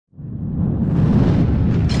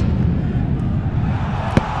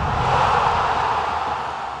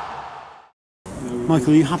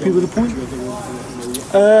Michael, are you happy with the point?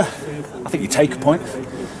 I think you take a point.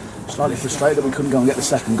 Slightly frustrated that we couldn't go and get the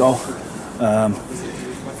second goal.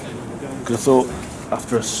 Because I thought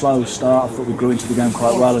after a slow start, I thought we grew into the game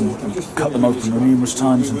quite well and cut them open numerous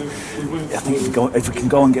times. And I think if we can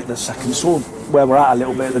go and get the second, it's all where we're at a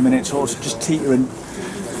little bit at the minute. Sort of just teetering,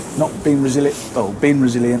 not being resilient, being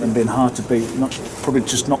resilient and being hard to beat. Probably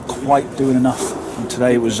just not quite doing enough. And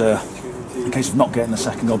today it was a case of not getting the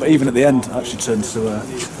second goal. But even at the end, I actually turned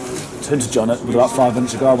to John with about 5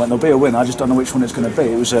 minutes ago. I went, "There'll be a win. I just don't know which one it's going to be."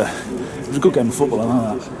 It was a good game of football. I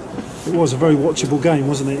know that. It was a very watchable game,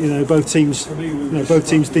 wasn't it? Both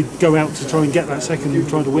teams did go out to try and get that second and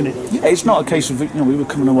try to win it. Yeah, it's not a case of we were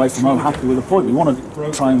coming away from home happy with a point. We want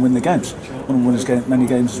to try and win the games. We want to win as many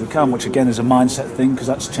games as we can, which again is a mindset thing because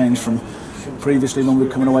that's changed from previously when we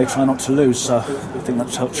were coming away trying not to lose. So I think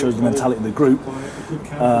that shows the mentality of the group.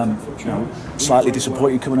 Slightly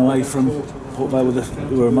disappointed coming away from Port Vale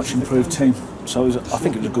who were a much improved team. So I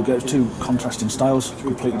think it was a good game. It was two contrasting styles,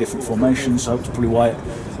 completely different formations. So it's probably why it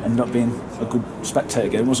ended up being a good spectator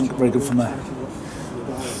game. It wasn't very good from there.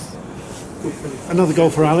 Another goal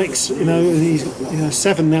for Alex. He's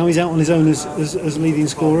 7 now. He's out on his own as leading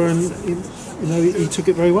scorer, and he took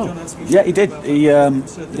it very well. Yeah, he did. He,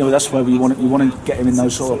 that's where we want to get him in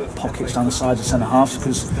those sort of pockets down the sides of centre halves.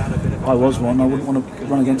 Because if I was one, I wouldn't want to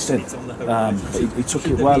run against him. But he took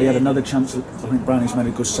it well. He had another chance. I think Browning's made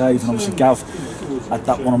a good save, and obviously Gav had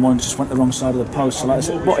that one-on-one. Just went the wrong side of the post. So like I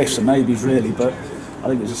said, what ifs and maybes really, but I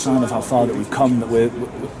think it's a sign of how far that we've come. That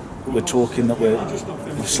we're talking that we're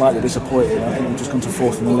slightly disappointed. I think we've just gone to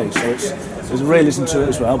 4th in the league, so there's a realism to it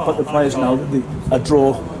as well. But the players know a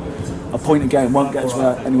draw, a point a game won't get us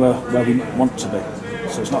anywhere where we want to be.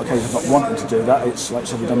 So it's not a case of not wanting to do that. It's like I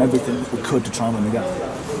said, we've done everything we could to try and win the game.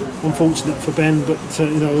 Unfortunate for Ben, but a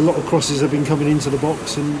lot of crosses have been coming into the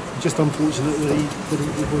box, and just unfortunate that he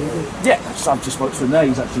couldn't. Yeah, I've just spoke to him there.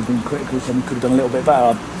 He's actually been critical, saying he could have done a little bit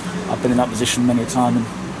better. I've been in that position many a time and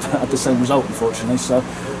had the same result, unfortunately. So,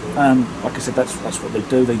 like I said, that's what they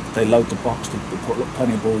do. They load the box. They put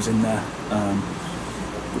plenty of balls in there,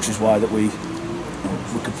 which is why that we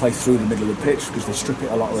could play through the middle of the pitch because they strip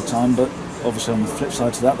it a lot of the time. But obviously, on the flip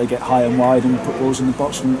side to that, they get high and wide and put balls in the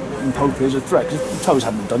box and Popey as a threat. Because if Toes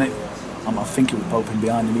hadn't done it, I think it would Pope in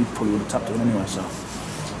behind him. He probably would have tapped him anyway. So.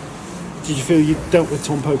 Did you feel you dealt with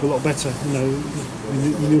Tom Pope a lot better?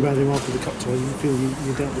 You knew about him after the cup tour. You feel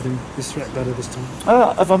you dealt with his threat better this time?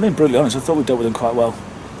 If I'm being brutally honest, I thought we dealt with him quite well.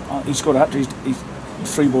 He scored he's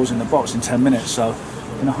 3 balls in the box in 10 minutes. So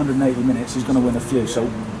in 180 minutes, he's going to win a few. So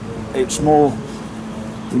it's more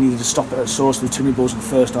we needed to stop it at source. There were too many balls in the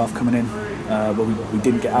first half coming in, but we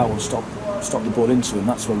didn't get out and stop the ball into him.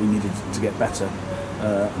 That's where we needed to get better.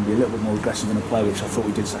 And be a little bit more aggressive in the play, which I thought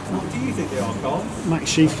we did second half. Do you think they are calm? Max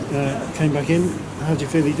Sheaf came back in. How do you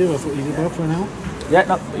feel he did? I thought he did well for an hour. Yeah,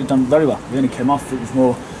 no, he done very well. He only came off. It was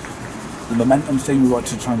more the momentum thing. We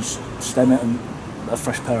wanted to try and stem it and a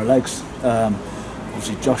fresh pair of legs.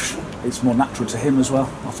 Obviously, Josh, it's more natural to him as well.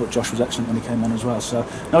 I thought Josh was excellent when he came on as well. So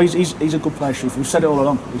no, he's a good player, Sheaf. We've said it all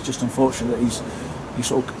along. It's just unfortunate that he's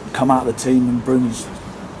sort of come out of the team, and Bruni's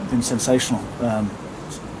been sensational.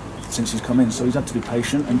 Since he's come in, so he's had to be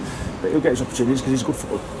patient, but he'll get his opportunities because he's good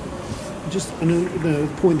football. Just the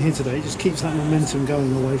point here today just keeps that momentum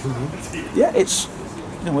going away from him. Yeah, it's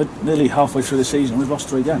we're nearly halfway through the season. We've lost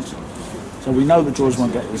 3 games, so we know the draws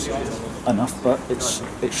won't get us enough. But it's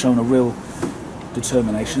shown a real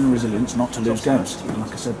determination and resilience not to lose games. And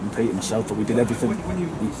like I said, repeating myself, but we did everything.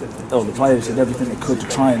 The players did everything they could to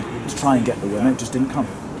try and get the win. It just didn't come.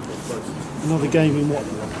 Another game in what?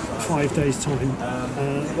 5 days' time.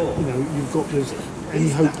 You've got any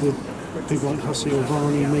hope that people like Hussey or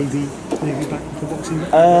Varney maybe back for boxing?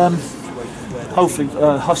 Hopefully,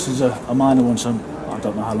 Huss is a minor one, so I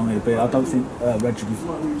don't know how long he'll be. I don't think Reg will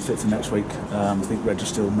be fit for next week. I think Reg is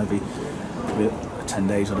still maybe 10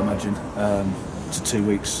 days, I'd imagine, to 2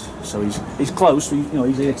 weeks. So he's close.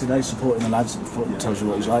 He's here today supporting the lads. Tells you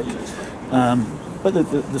what he's like. But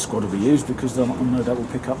the squad will be used because I'm no doubt we'll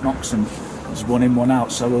pick up knocks and. There's 1 in, 1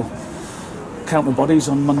 out, so we'll count the bodies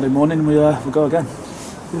on Monday morning. We'll go again.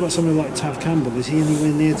 What about somebody like Tav Campbell? Is he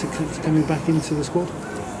anywhere near to coming back into the squad?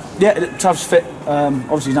 Yeah, Tav's fit.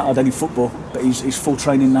 Obviously, he's not had any football, but he's full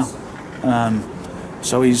training now.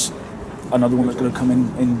 So he's another one that's going to come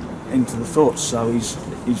into the thoughts. So he's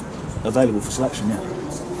available for selection. Yeah.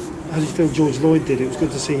 How do you feel George Lloyd did? It was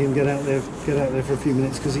good to see him get out there for a few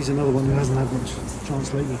minutes because he's another one who hasn't had much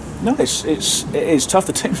chance lately. No, it is tough.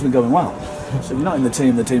 The team's been going well. So if you're not in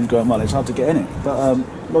the team's going well. It's hard to get in it. But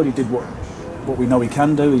Lloyd did what we know he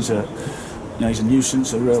can do. He's a he's a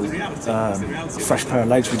nuisance, a real fresh pair of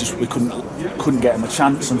legs. We couldn't get him a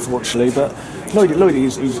chance, unfortunately. But Lloyd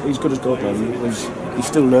he's good as gold, though. He's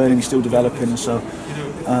still learning, he's still developing, and so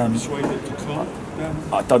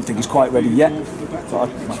I don't think he's quite ready yet. But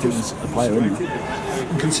I think he's a player, isn't he?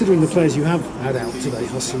 And considering the players you have had out today,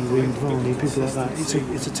 Hussey, Reed, Varney, people like that,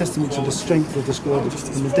 it's a testament to the strength of the squad and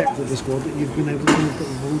the depth of the squad that you've been able to put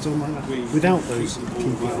the balls on like that without those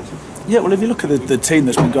key players. Yeah, well, if you look at the team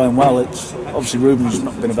that's been going well, it's obviously Ruben's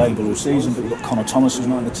not been available all season, but you've got Connor Thomas who's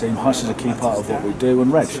not in the team. Huss is a key part of what we do,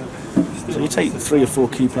 and Reg. So you take 3 or 4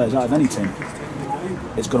 key players out of any team,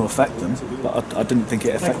 it's going to affect them. But I didn't think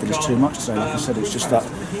it affected us too much today. Like I said, it's just that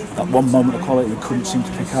one moment of quality we couldn't seem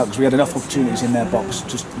to pick out, because we had enough opportunities in their box,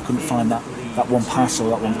 just we couldn't find that one pass or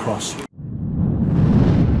that one cross.